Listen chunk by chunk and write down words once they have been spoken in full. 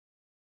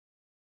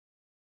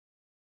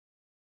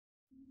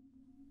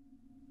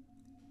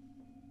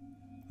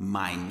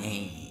My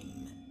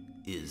name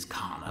is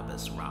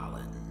Cannabis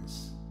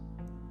Rollins.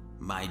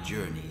 My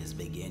journey is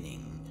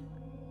beginning.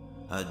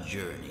 A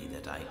journey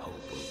that I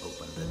hope will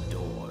open the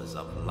doors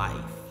of life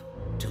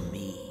to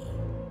me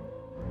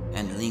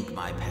and link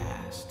my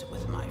past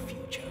with my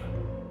future.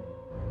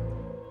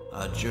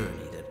 A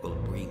journey that will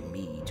bring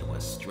me to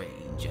a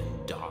strange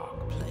and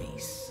dark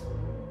place.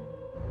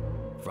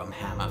 From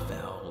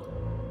Hammerfell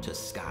to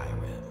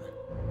Skyrim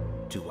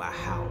to a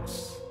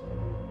house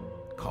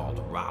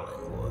called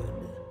Rollinwood.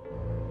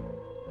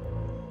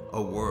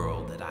 A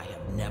world that I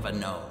have never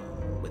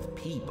known with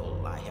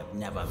people I have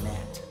never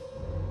met.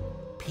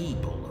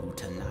 People who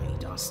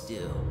tonight are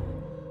still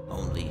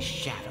only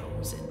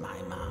shadows in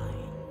my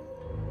mind,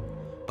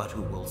 but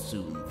who will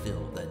soon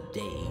fill the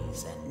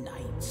days and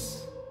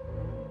nights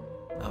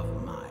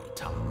of my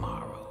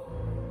tomorrows.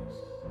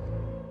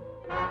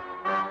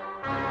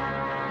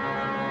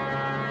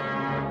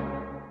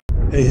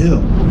 Hey,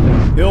 Hill.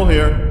 Hill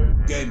here.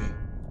 Gaming.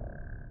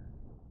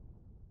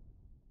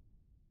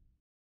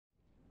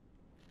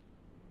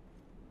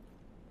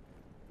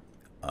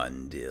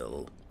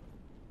 Undil,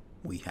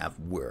 we have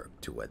work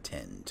to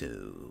attend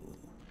to.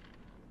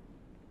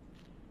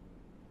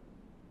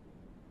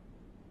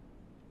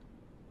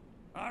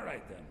 All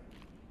right, then.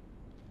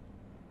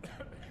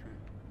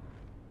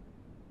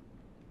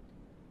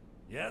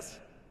 Yes?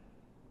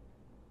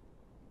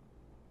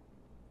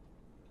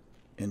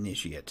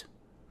 Initiate,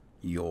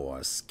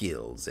 your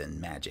skills in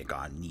magic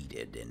are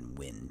needed in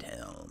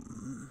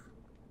Windhelm.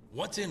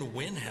 What's in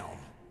Windhelm?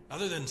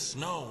 Other than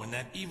snow and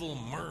that evil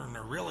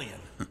Northernmost.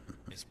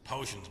 His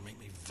potions make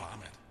me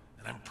vomit,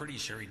 and I'm pretty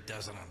sure he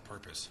does it on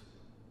purpose.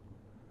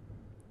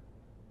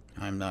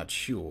 I'm not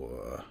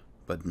sure,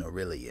 but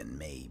Northernmost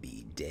may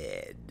be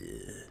dead.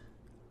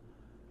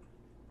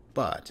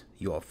 But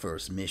your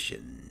first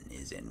mission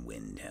is in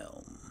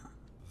Windhelm.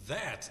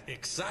 That's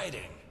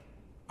exciting.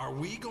 Are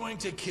we going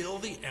to kill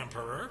the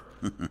Emperor?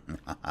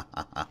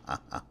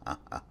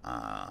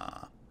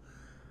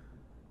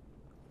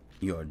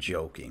 You're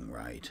joking,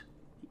 right?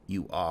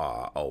 You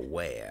are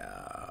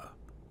aware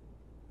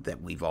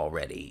that we've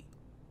already...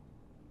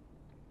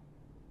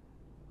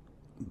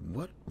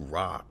 What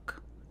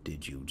rock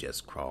did you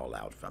just crawl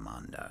out from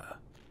under?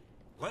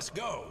 Let's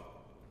go.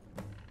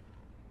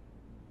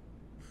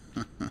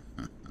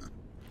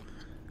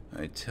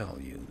 I tell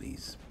you,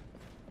 these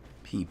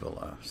people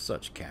are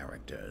such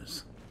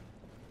characters.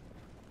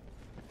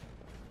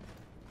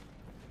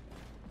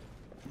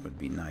 It would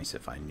be nice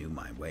if I knew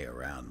my way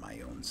around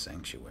my own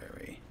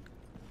sanctuary.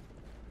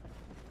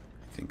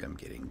 I think I'm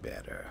getting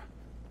better.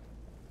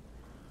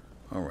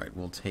 Alright,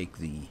 we'll take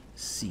the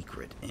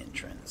secret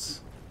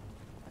entrance.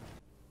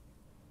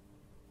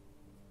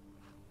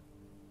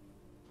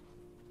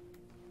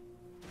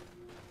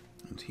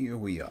 And here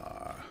we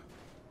are.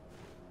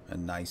 A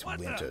nice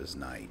winter's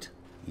night.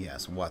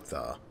 Yes, what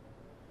the?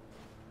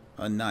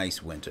 A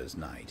nice winter's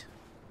night.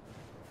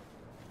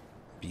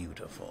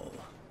 Beautiful.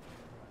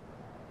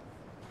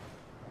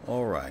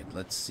 Alright,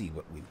 let's see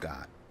what we've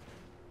got.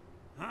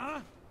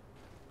 Huh?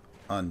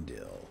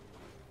 Undil,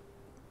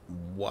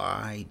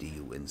 why do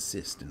you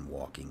insist in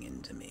walking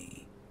into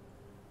me?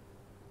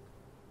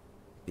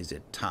 Is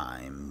it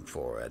time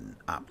for an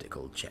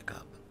optical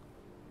checkup?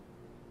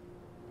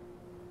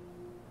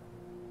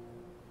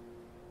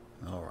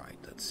 Alright,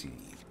 let's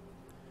see.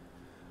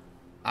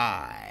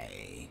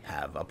 I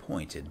have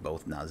appointed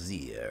both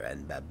Nazir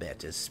and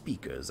Babette as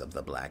speakers of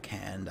the Black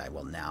Hand. I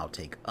will now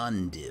take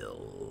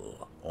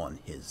Undil on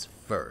his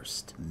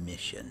first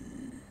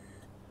mission.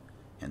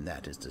 And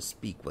that is to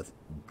speak with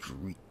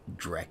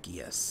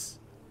Drekius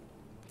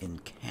in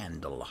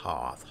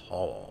Candlehearth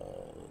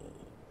Hall.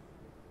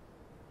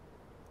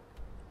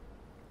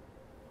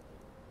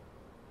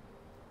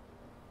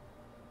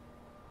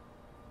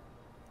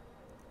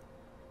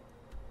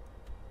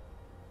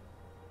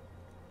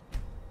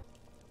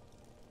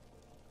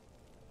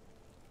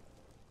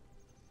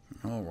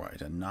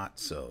 Alright, a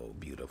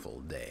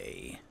not-so-beautiful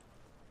day.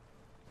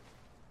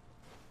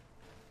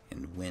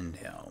 In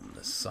Windhelm,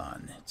 the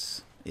sun,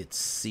 it's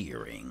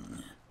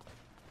searing.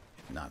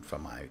 If not for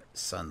my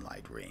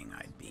sunlight ring,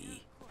 I'd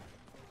be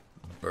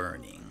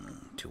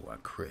burning to a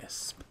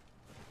crisp.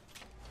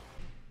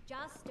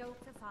 Just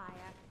stoke the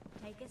fire,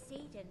 take a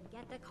seat, and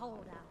get the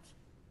cold out.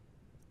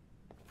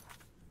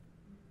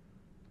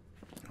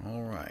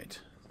 Alright,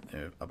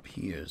 there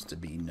appears to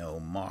be no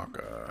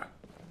marker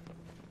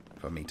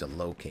for me to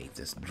locate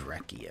this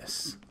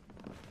Drekius.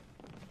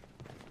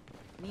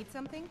 Need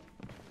something?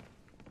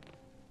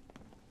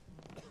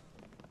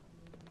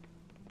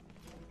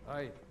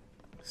 Aye.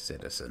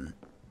 Citizen.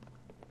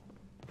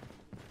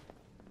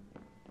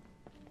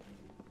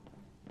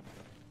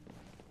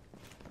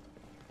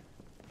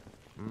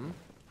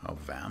 A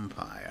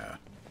vampire.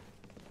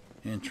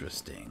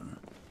 Interesting.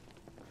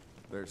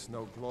 There's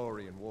no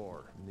glory in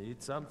war.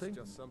 Need something?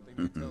 Just something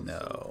to tell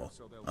no.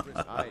 So they'll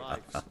risk their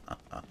lives.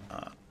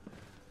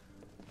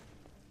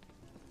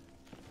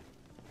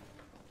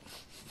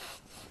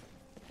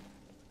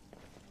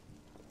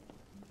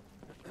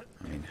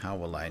 I mean, how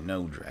will I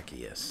know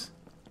Drekius?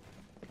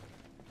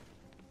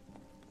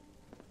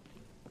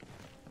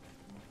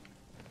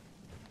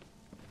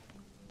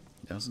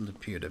 doesn't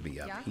appear to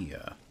be up Yeah?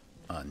 here.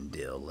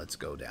 Undil, let's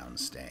go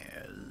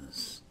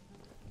downstairs.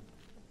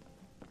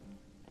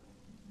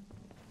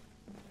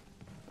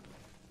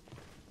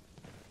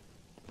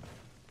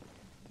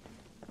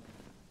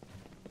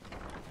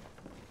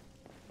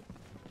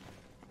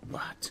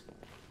 What?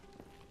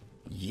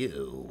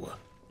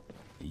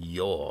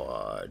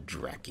 You're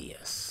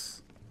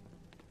Drakius.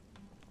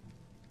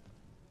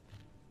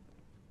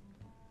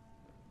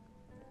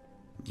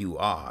 You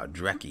are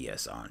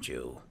Drakius, aren't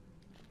you?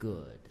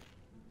 Good.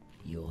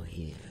 You're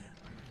here.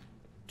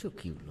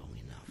 Took you long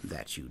enough.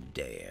 That you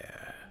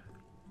dare.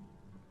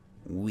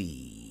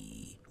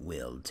 We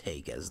will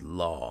take as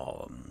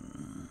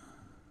long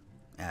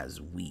as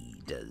we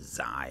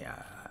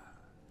desire.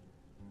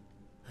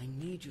 I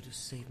need you to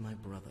save my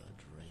brother,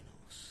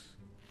 Draenos.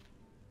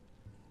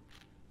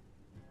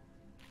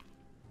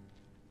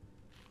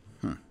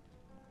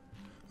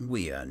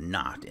 We are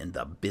not in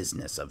the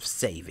business of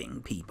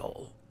saving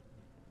people.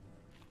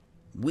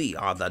 We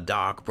are the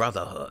Dark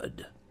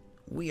Brotherhood.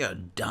 We are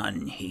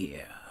done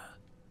here.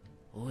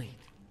 Wait,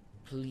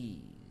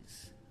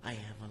 please. I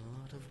have a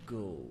lot of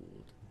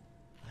gold.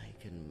 I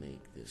can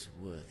make this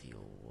worth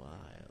your while.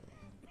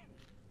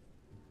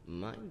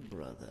 My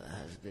brother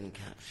has been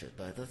captured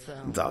by the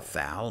Thalmor. The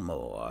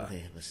Thalmor? They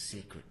have a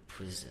secret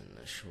prison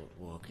a short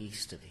walk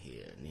east of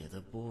here, near the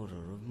border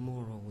of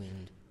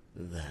Morrowind.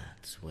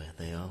 That's where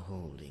they are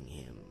holding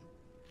him.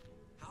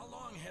 How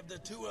long have the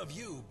two of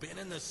you been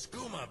in the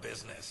skooma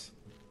business?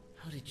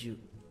 How did you...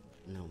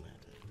 No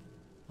matter.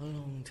 A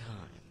long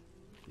time.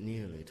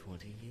 Nearly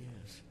 20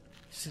 years.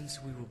 Since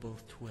we were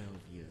both 12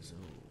 years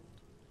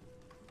old.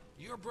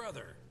 Your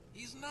brother,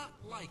 he's not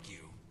like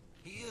you.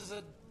 He is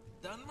a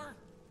Dunmer?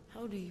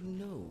 How do you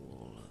know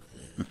all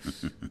of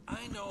this?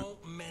 I know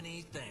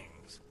many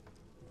things.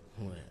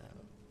 Well,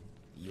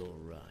 you're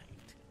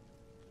right.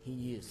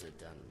 He is a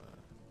Dunmer.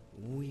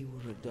 We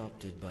were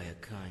adopted by a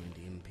kind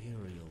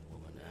Imperial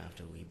woman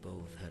after we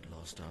both had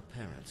lost our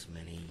parents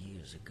many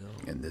years ago.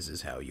 And this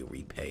is how you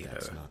repay her.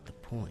 That's not the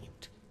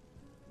point.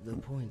 The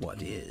point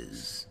What is,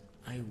 is?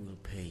 I will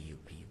pay you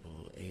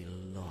people a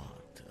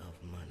lot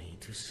of money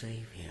to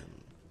save him.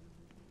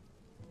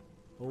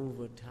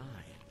 Over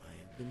time, I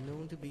have been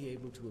known to be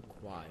able to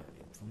acquire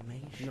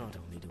information. Not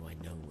only do I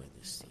know where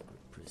this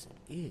secret prison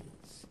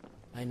is,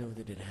 I know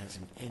that it has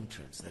an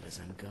entrance that is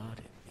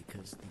unguarded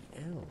because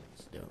the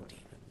elves don't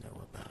even know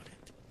about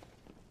it.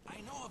 I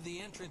know of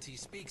the entrance he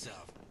speaks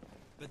of,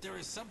 but there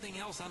is something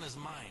else on his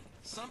mind.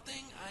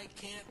 Something I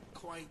can't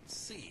quite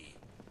see.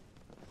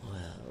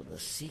 Well, the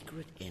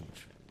secret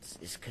entrance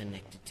is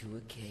connected to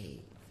a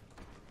cave.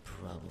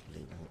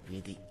 Probably won't be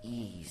the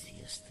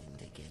easiest thing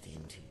to get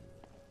into.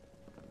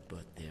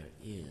 But there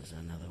is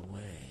another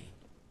way.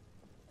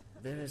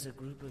 There is a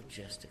group of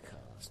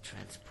Jesticars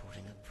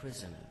transporting a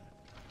prisoner.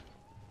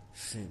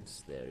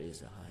 Since there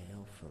is a high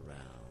elf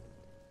around,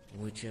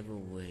 whichever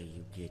way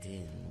you get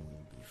in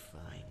will be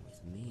fine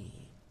with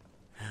me.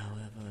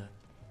 However,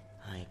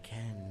 I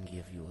can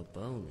give you a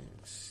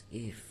bonus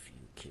if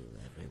you kill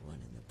everyone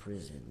in the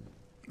prison.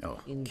 Oh,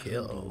 including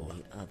kill.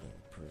 the other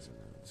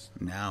prisoners.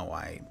 Now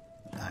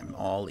I'm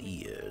all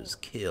ears.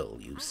 Kill,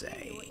 you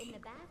say. In the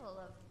battle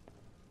of...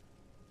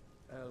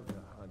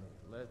 Elder, honey,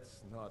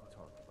 let's not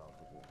talk about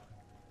the war.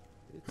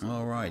 It's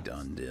All right,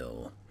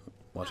 Undil.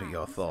 What are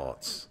your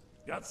thoughts?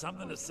 Got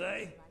something to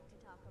say?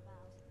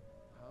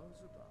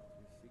 how's about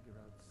we figure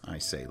out... I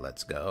say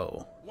let's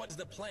go. What's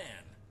the plan?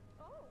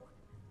 Oh,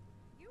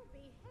 you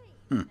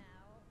behave now.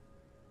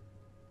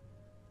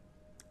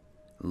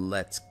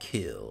 Let's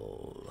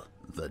kill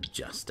the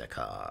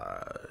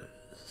Justicars.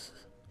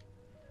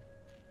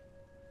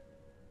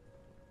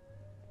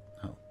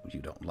 Oh, you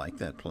don't like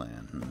that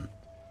plan,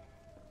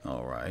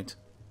 All right.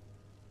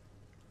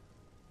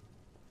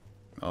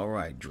 All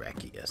right,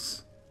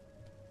 Drakius.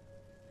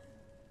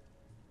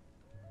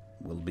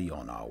 We'll be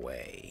on our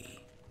way.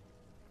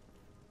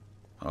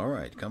 All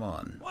right, come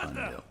on. What the?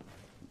 Undil.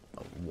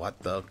 What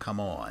the? Come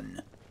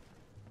on.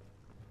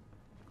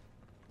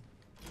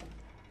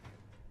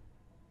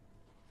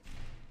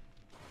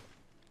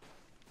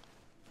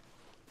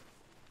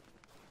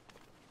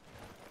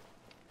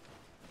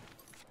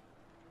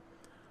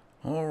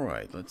 All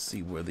right, let's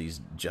see where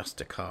these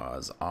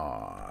Justicars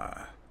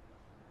are.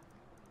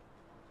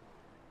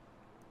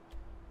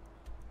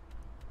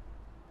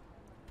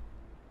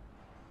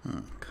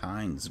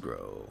 Kynes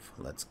Grove.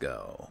 Let's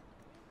go.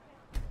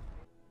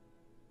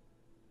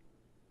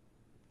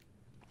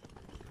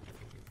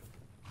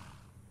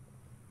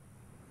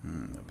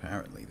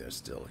 Apparently they're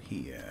still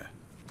here.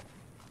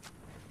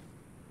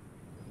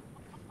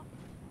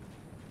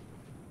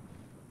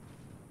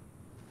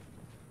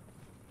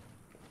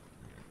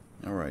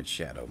 All right,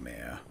 Shadow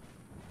Mare.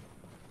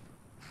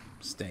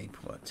 Stay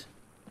put.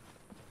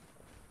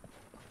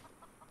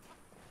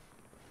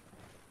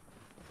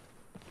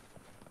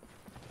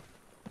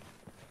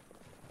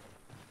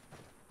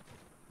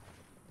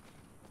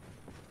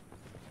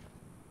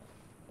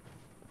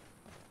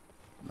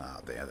 Ah,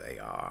 there they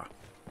are.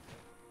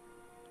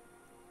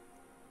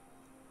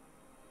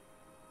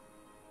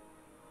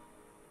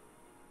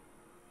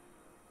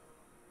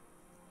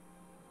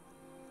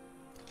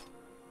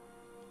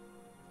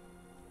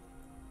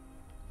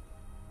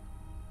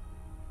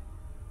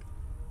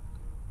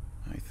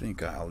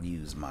 think I'll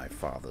use my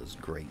father's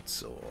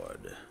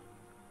greatsword.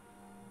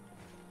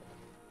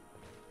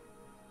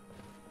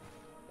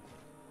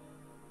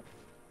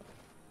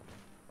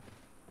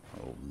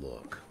 Oh,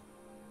 look.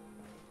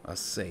 A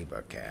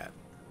saber cat.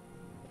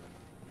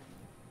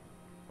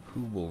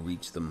 Who will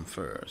reach them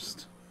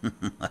first?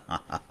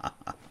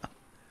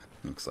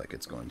 Looks like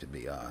it's going to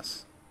be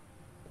us.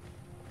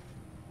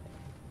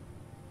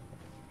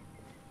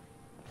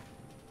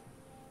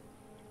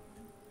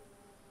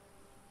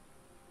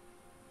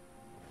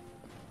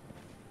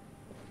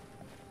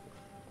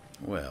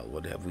 Well,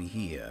 what have we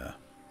here?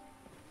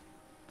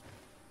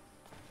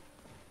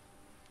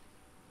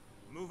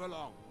 Move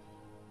along.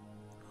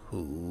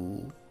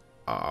 Who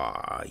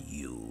are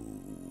you?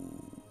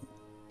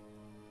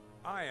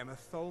 I am a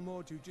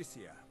Thalmor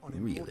Judiciar on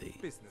Really?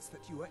 important business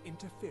that you are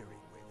interfering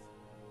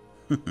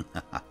with.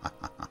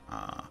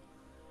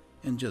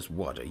 And just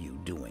what are you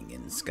doing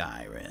in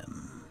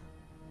Skyrim?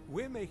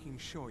 We're making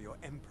sure your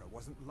Emperor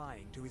wasn't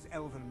lying to his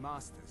elven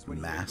masters when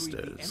he agreed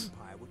the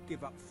Empire would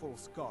give up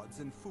false gods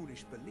and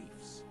foolish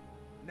beliefs.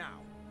 Now,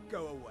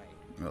 go away.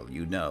 Well,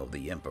 you know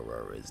the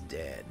Emperor is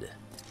dead.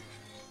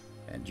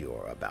 And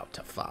you're about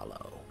to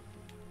follow.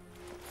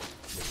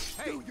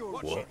 Hey,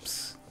 watch it.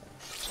 Whoops.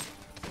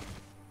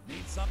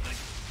 Need something?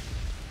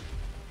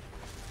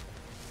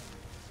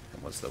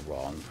 That was the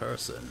wrong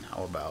person.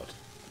 How about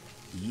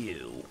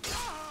you?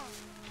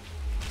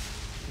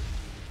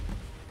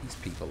 These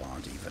people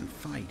aren't even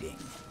fighting.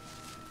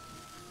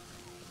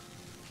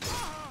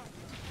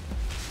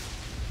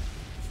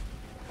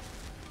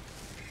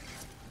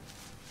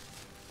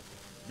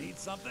 Need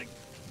something?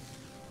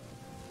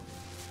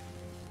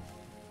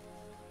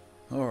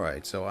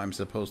 Alright, so I'm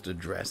supposed to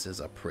dress as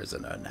a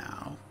prisoner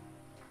now.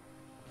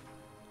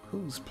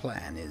 Whose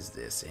plan is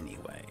this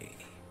anyway?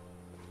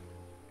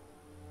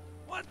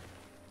 What?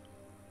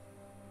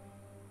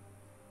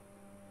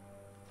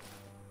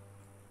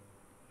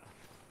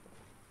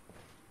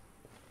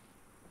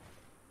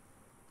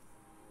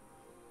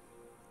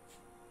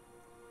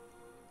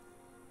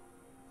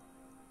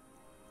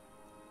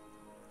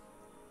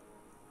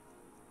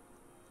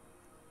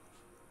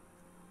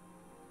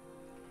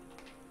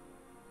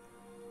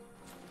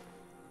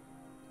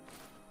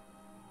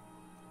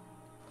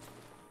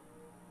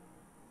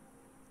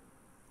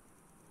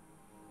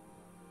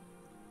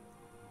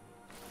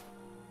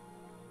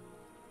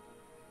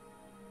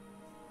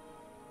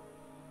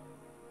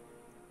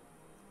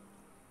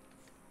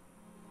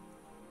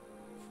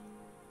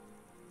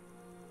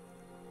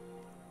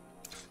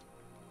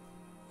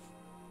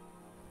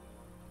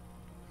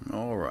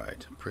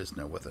 Alright,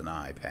 prisoner with an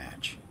eye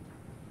patch.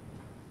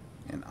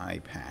 An eye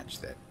patch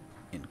that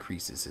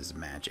increases his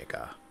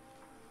magicka.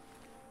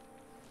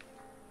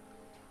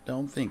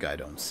 Don't think I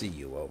don't see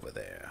you over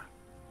there.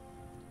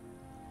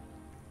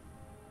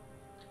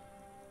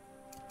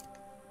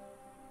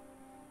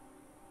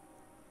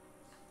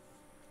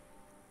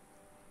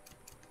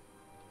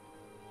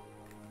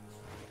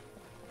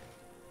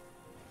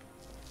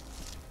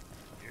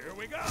 Here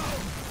we go!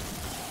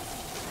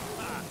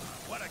 Ah,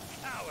 what a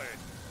coward!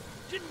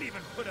 Didn't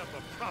even put up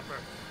a proper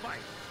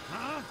fight,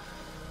 huh?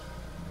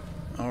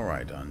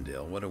 Alright,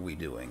 Undil, what are we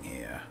doing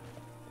here?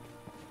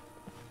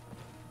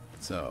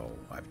 So,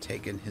 I've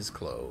taken his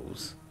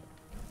clothes.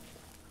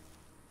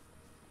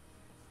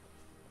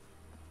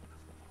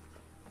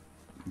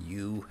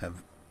 You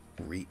have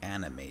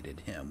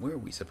reanimated him. Where are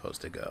we supposed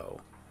to go?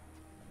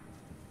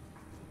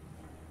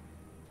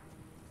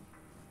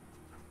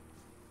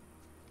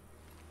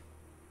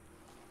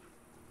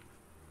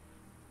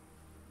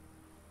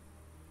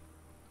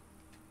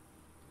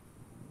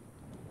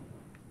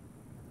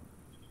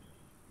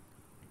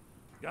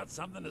 Got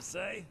something to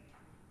say?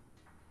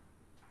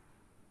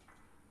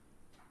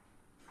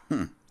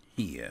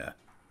 Here,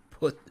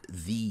 put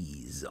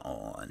these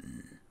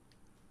on.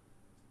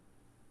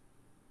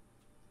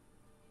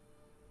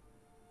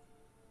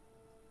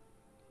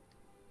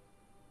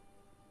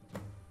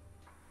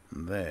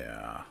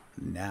 There,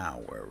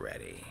 now we're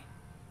ready.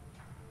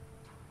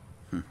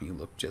 You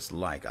look just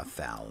like a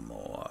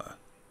Thalmor.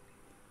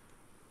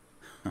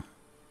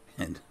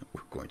 And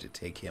we're going to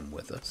take him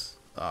with us?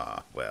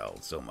 Ah,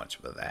 well, so much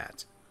for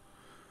that.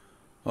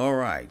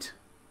 Alright.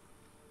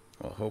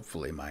 Well,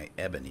 hopefully my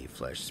ebony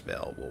flesh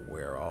spell will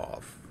wear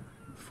off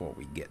before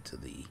we get to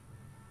the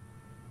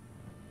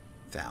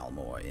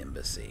Thalmor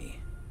embassy.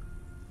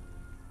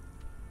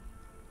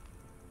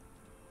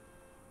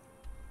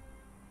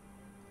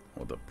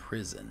 Or the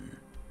prison.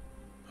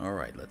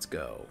 Alright, let's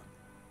go.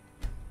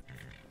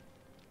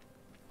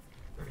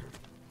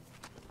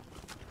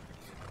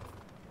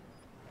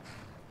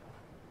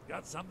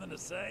 Got something to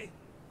say?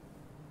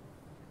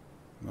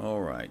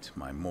 Alright,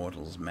 my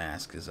mortal's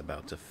mask is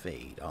about to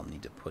fade. I'll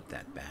need to put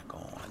that back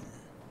on.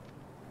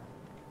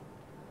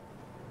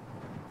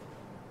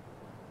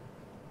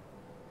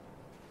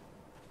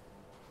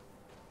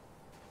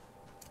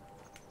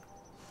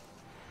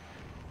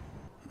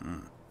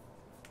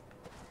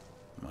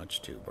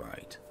 Much too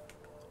bright.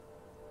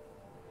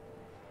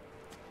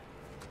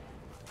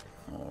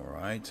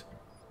 Alright.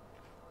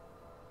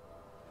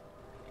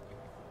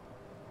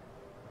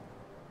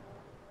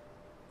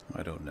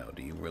 I don't know.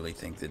 Do you really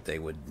think that they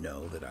would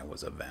know that I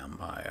was a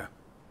vampire?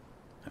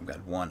 I've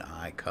got one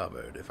eye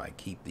covered. If I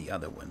keep the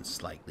other one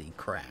slightly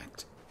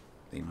cracked,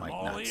 they might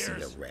not see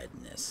the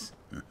redness.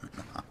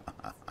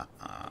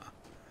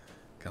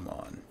 Come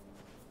on.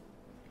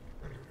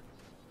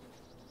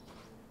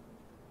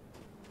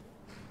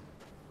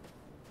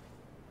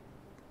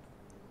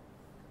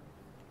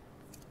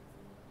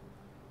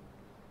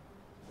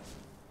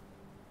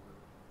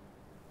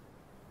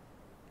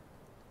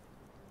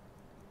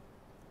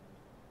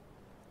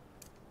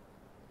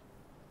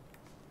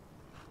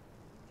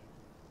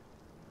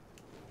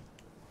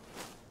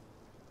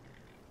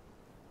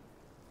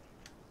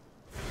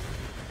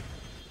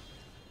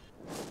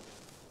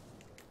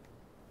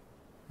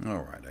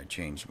 Alright, I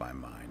changed my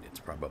mind. It's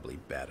probably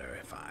better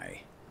if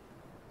I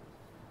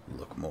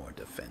look more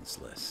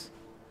defenseless.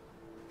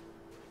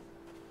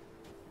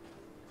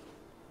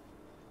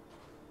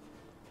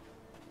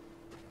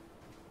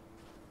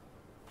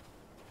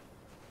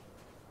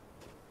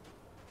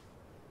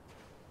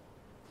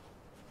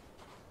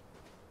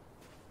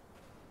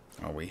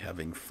 Are we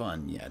having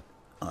fun yet,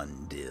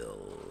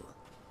 Undil?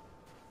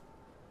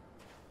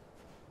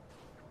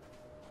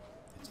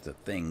 It's the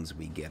things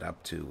we get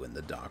up to in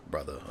the Dark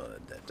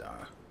Brotherhood that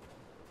are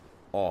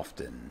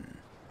often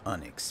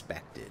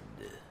unexpected.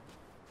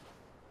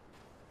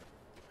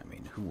 I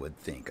mean, who would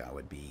think I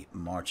would be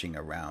marching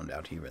around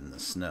out here in the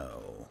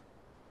snow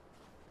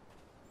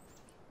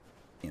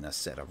in a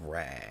set of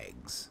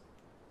rags?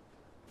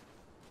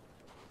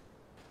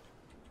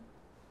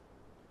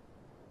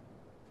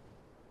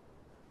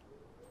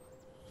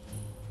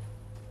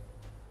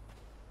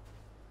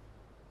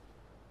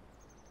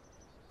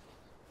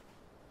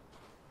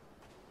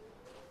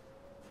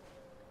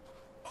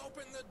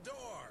 Open the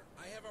door!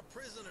 I have a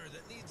prisoner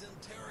that needs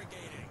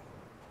interrogating.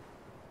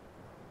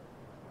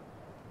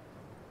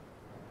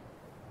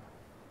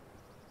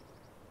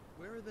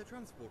 Where are the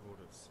transport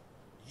orders?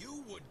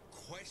 You would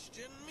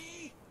question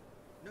me?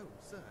 No,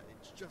 sir,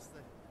 it's just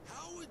that...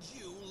 How would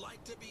you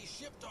like to be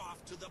shipped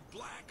off to the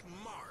Black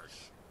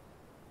Marsh?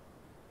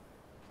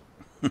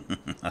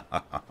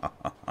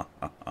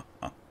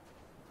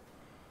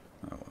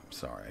 Oh, I'm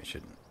sorry, I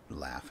shouldn't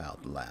laugh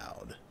out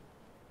loud.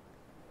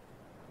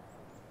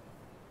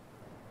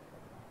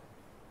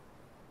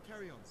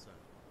 Carry on, sir.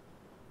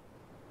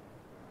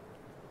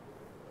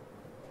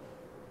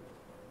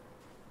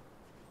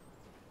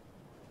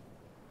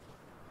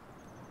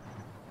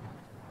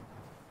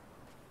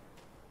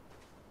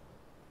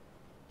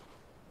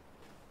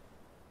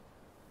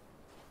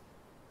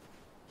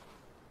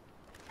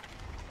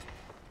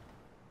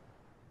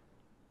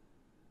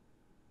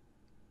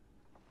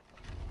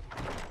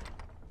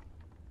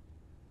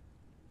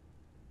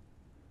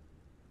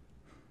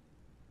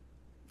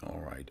 All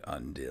right,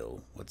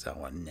 Undil, what's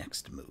our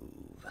next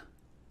move?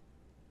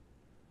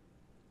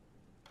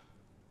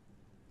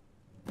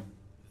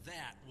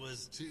 That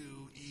was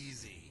too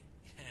easy.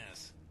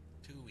 Yes,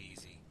 too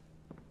easy.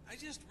 I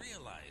just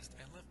realized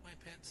I left my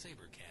pet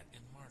saber cat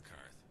in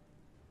Markarth.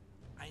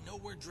 I know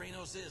where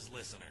Draenos is,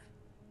 listener.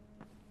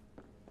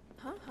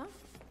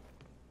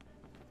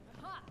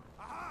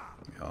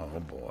 Oh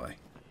boy.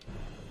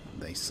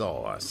 They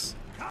saw us.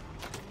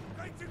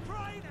 Going to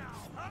cry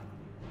now, huh?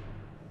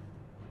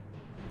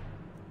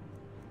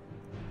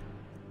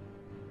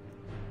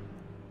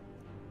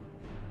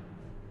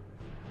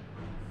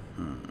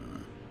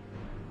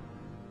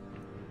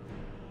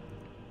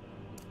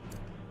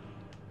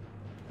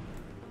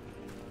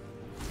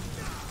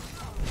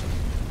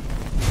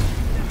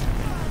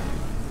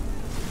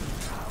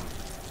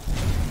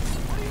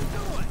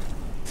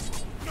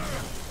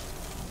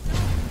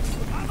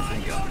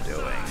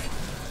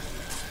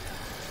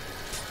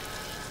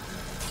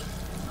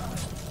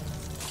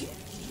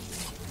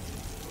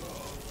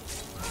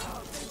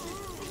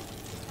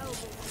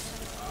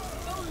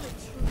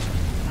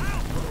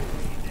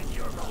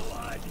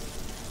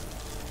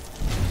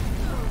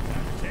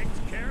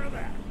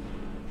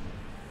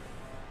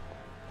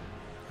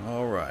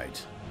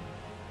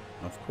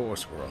 Of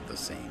course we're on the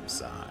same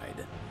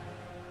side.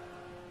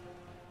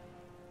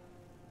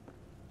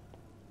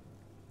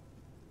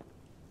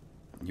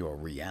 Your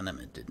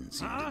reanimate didn't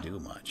seem to do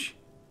much.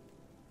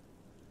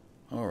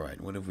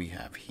 Alright, what do we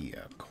have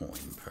here?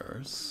 Coin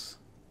purse.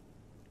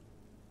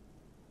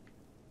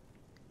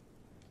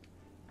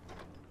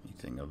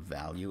 Anything of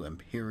value?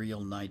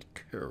 Imperial Knight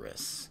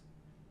Cuirass.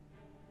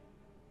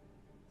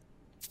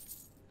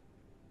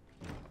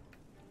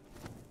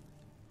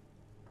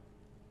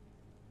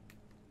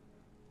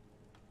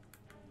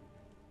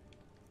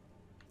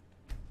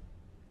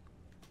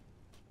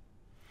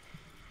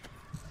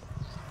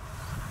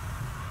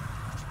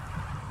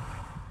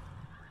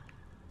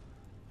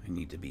 I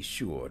need to be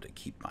sure to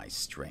keep my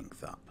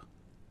strength up.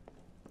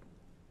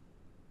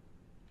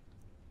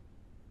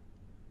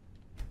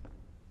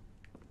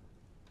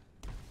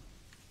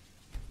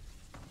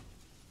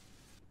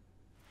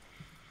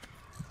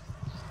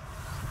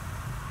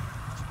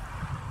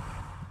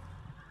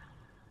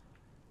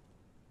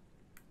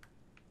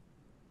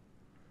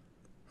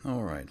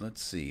 Alright,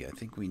 let's see. I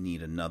think we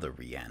need another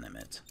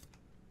reanimate.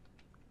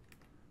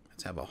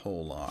 Let's have a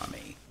whole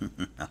army.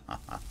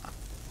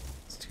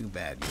 It's too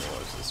bad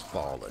yours is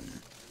fallen.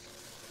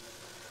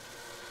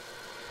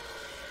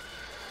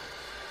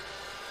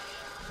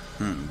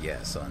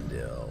 Yes,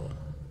 Undil.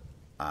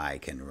 I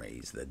can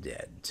raise the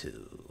dead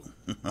too.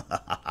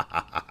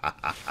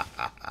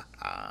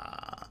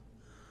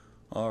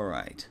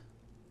 Alright.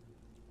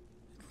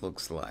 It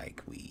looks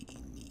like we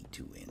need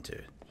to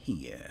enter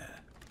here.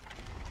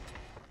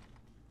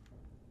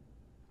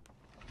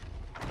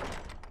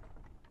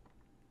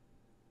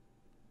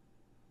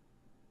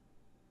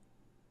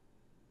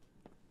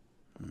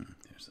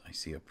 I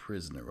see a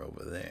prisoner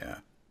over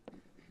there.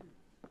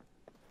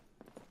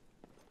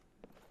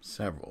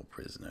 Several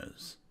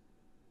prisoners.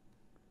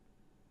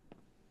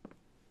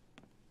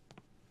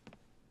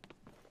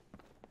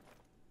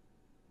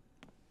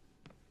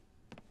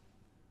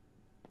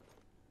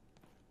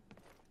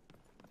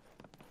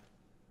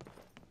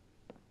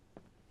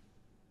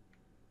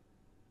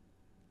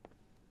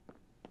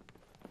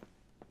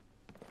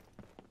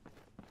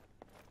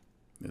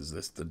 Is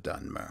this the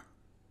Dunmer?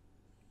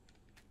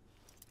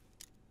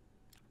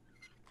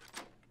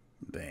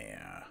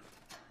 There.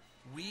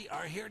 We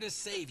are here to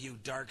save you,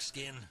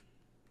 Darkskin.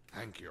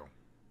 Thank you.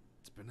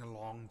 It's been a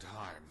long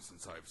time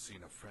since I've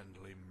seen a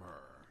friendly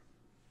Mer.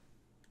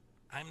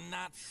 I'm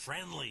not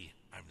friendly.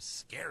 I'm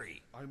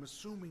scary. I'm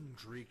assuming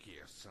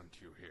Drakius sent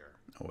you here.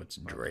 Oh, it's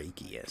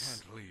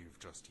Drakius. I can't leave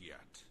just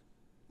yet.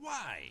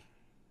 Why?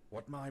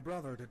 What my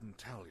brother didn't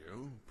tell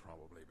you,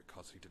 probably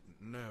because he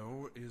didn't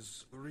know,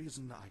 is the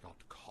reason I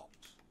got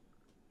caught.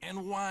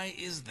 And why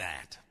is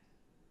that?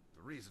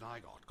 The reason I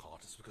got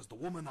caught is because the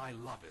woman I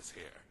love is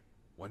here.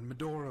 When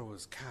Medora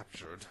was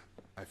captured,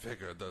 I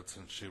figured that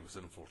since she was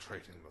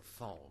infiltrating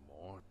the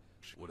Thalmor,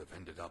 she would have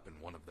ended up in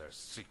one of their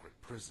secret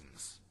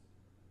prisons.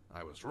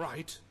 I was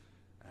right,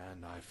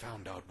 and I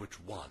found out which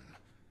one.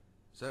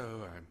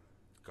 So I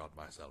got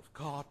myself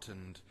caught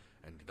and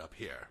ended up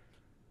here.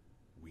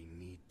 We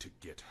need to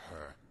get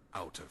her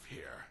out of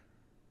here.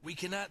 We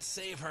cannot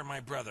save her, my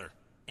brother.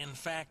 In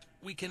fact,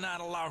 we cannot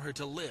allow her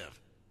to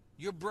live.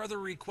 Your brother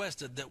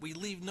requested that we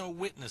leave no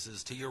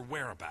witnesses to your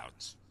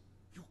whereabouts.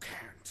 You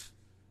can't.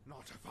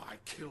 Not if I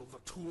kill the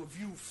two of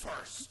you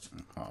first.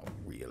 Oh,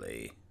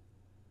 really?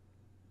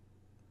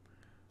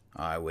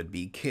 I would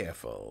be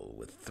careful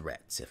with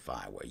threats if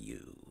I were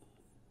you.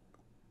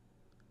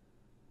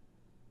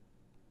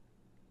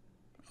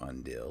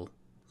 Undil,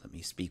 let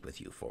me speak with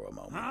you for a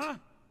moment. Huh?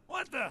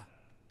 What the?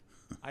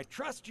 I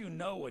trust you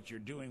know what you're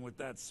doing with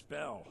that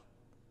spell.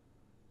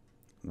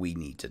 We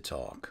need to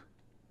talk.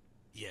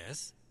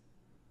 Yes?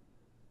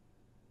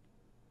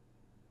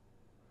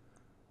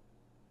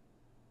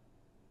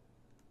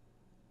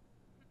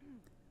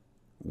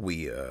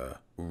 We're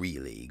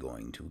really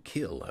going to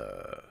kill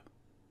her.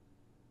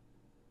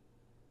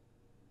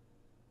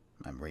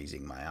 I'm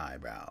raising my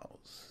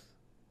eyebrows.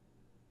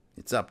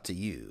 It's up to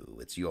you.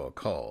 It's your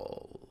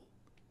call.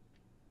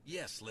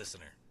 Yes,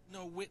 listener.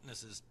 No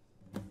witnesses.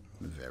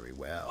 Very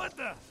well. What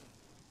the?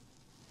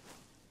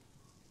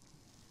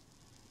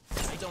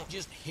 I don't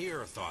just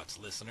hear thoughts,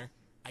 listener.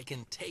 I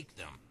can take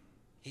them.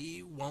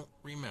 He won't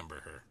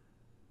remember her.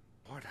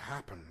 What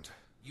happened?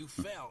 You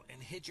fell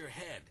and hit your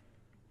head.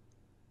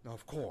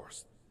 Of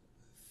course.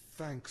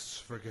 Thanks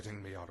for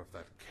getting me out of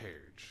that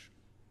cage.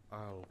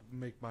 I'll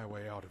make my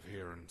way out of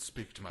here and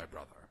speak to my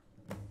brother.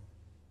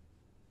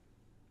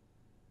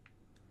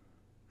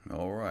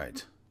 All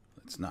right.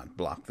 Let's not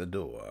block the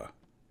door.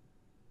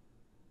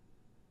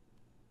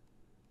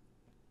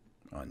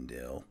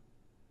 Undil.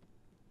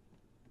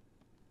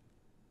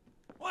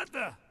 What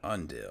the?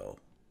 Undil.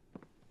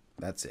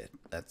 That's it.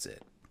 That's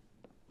it.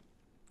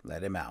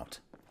 Let him out.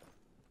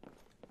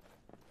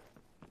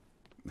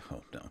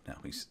 Oh, no. Now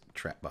he's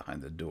trapped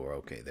behind the door.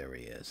 Okay, there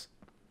he is.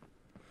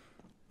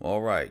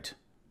 All right.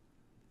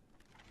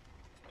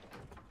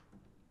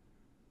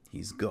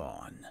 He's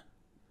gone.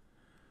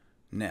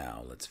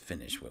 Now, let's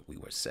finish what we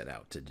were set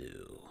out to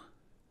do.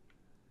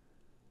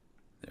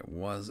 There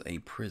was a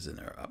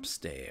prisoner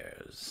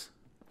upstairs.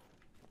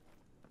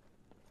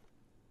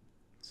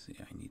 Let's see,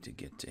 I need to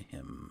get to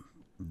him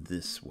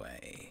this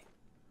way.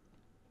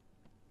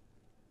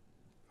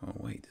 Oh,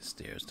 wait, the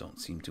stairs don't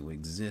seem to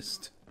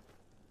exist.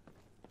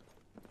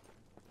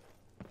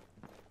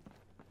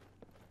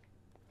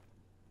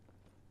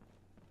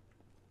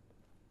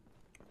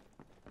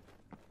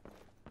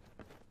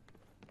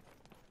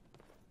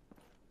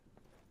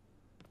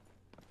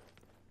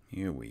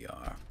 Here we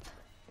are.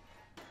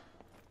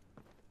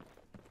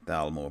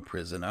 Thalmor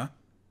prisoner.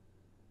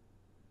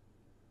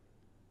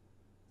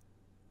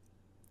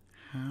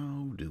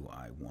 How do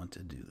I want to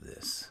do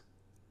this?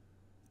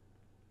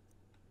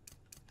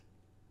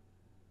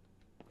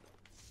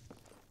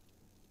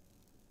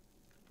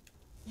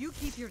 You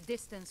keep your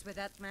distance with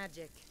that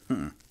magic.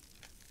 Is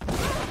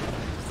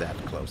that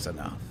close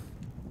enough?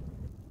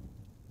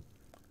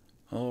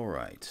 All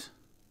right.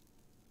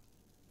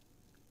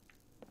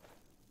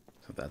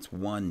 So that's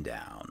one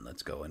down.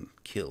 Let's go and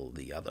kill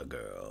the other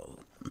girl.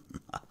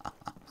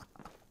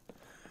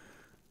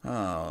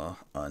 Oh,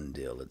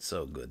 Undil, it's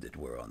so good that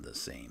we're on the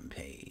same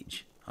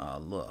page. Ah,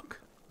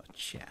 look. A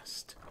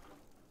chest.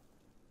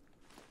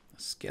 A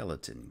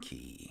skeleton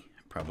key.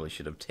 Probably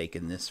should have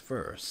taken this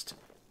first.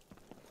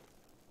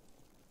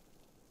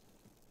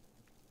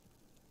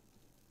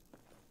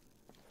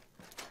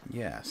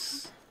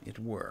 Yes, it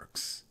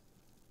works.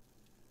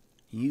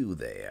 You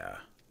there.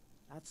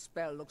 That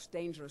spell looks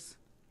dangerous.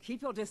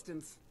 Keep your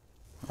distance.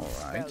 All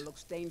right. Spell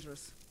looks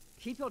dangerous.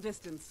 Keep your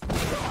distance.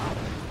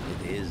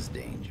 It is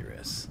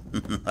dangerous.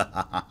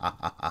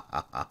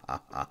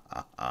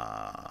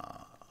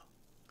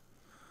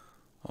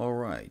 All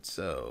right,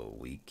 so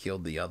we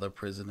killed the other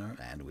prisoner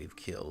and we've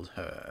killed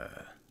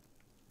her.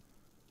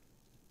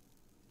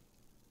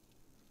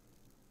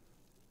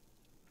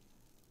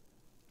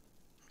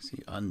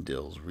 See,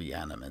 Undil's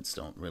reanimates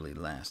don't really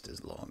last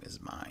as long as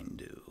mine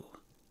do.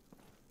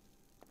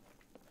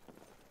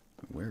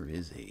 Where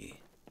is he?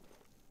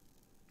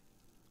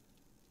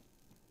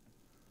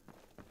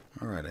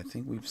 Alright, I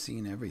think we've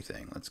seen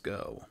everything. Let's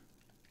go.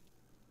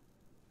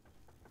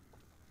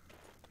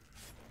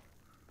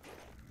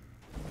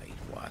 Wait,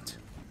 what?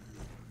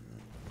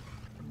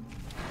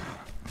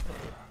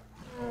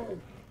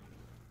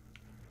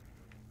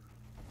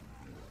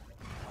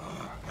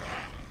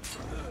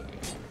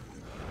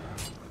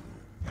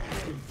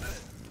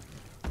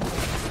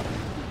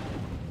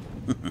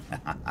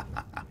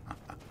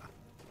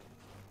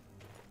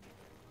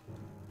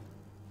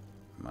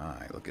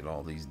 My, look at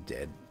all these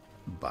dead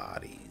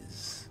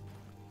bodies.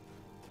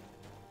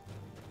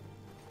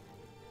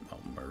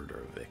 A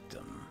murder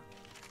victim.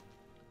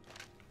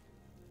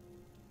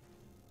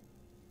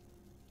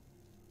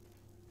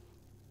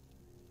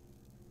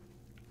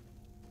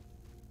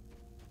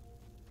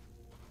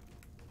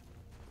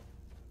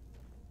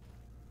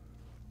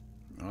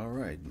 All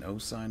right, no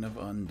sign of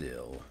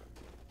Undil.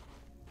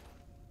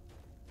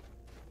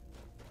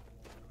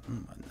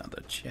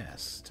 Another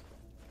chest.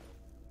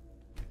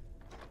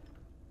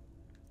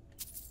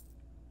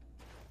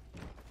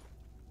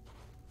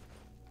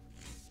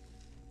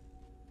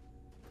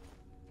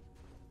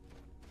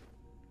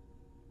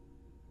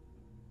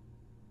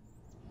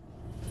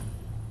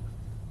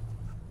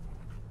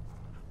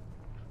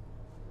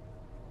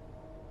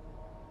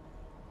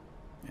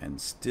 And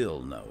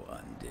still no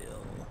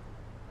Undil.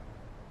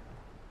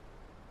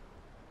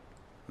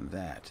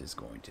 That is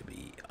going to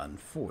be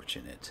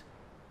unfortunate.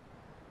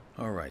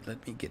 Alright,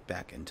 let me get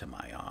back into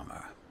my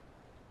armor.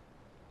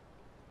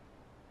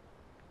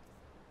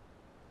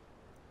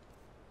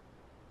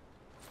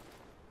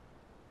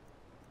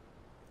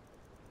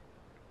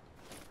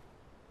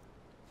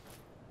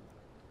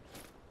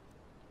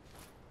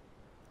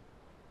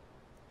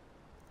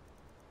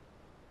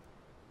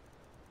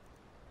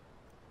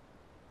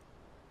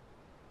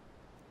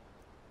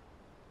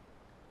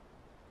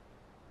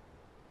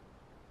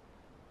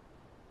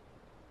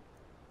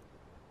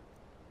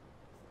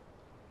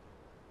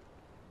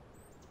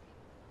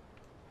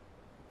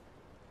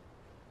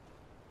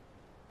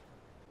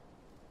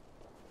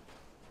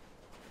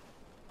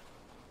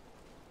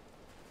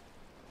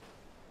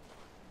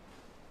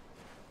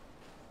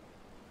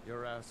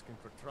 You're asking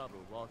for trouble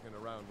walking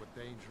around with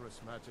dangerous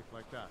magic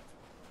like that.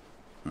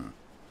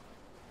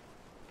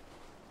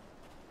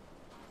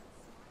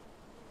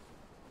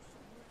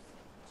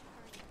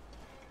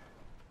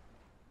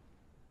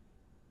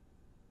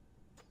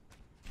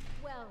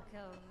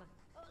 Welcome.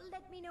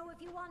 Let me know if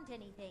you want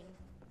anything.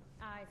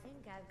 I think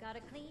I've got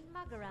a clean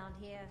mug around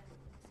here.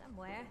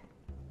 Somewhere.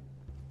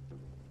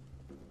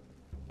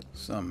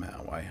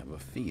 Somehow I have a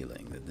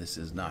feeling that this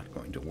is not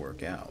going to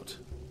work out.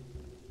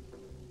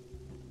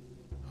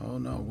 Oh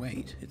no,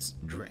 wait. It's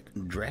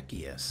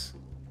Drekius.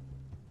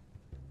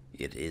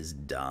 It is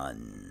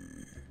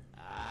done.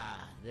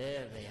 Ah,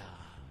 there they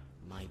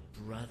are. My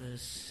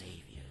brother's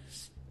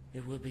saviors.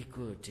 It will be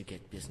good to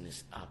get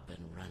business up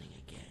and running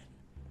again.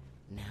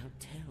 Now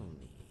tell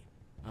me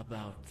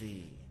about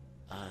the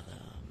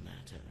other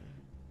matter.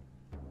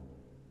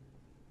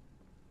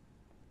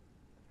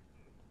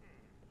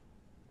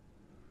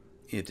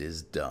 It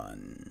is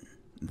done.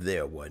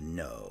 There were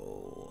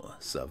no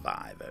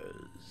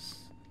survivors.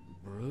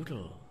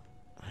 Brutal.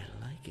 I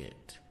like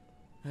it.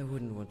 I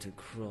wouldn't want to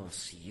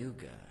cross you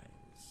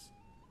guys.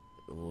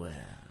 Well,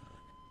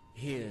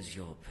 here's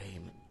your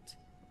payment.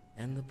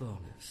 And the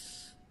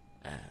bonus,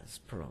 as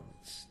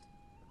promised.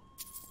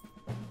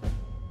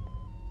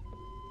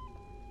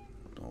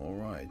 All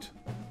right.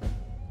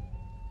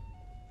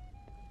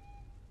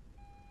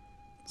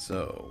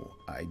 So,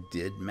 I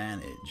did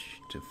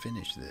manage to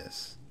finish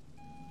this.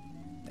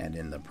 And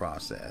in the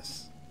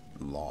process,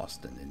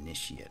 lost an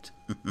initiate.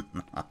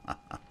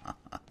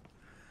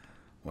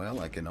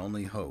 Well, I can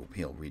only hope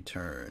he'll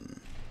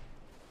return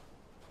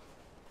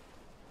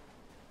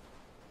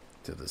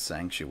to the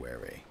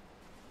sanctuary.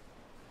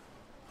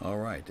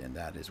 Alright, and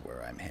that is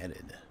where I'm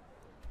headed.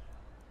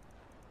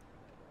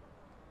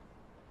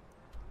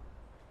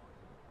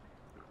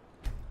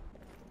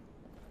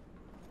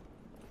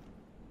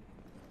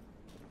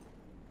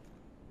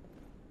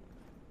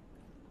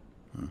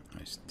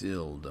 I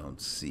still don't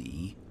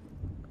see.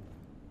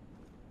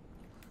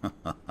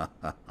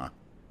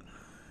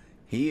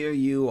 Here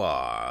you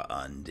are,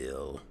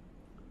 Undil.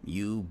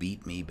 You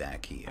beat me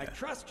back here. I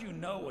trust you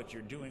know what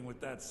you're doing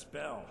with that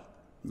spell.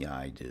 Yeah,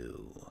 I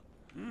do.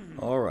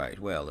 Alright,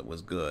 well, it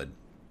was good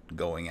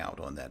going out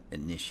on that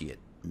initiate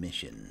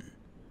mission.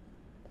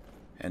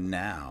 And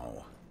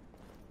now...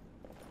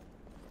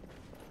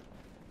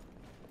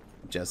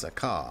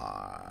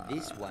 Jessica.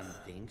 This one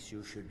thinks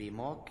you should be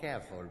more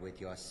careful with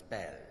your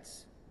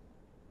spells.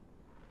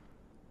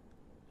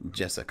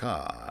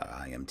 Jessica,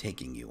 I am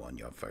taking you on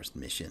your first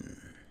mission.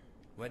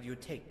 Where do you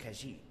take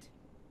Khajiit?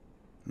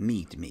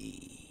 Meet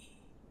me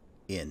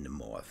in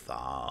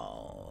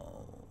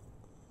Morthal.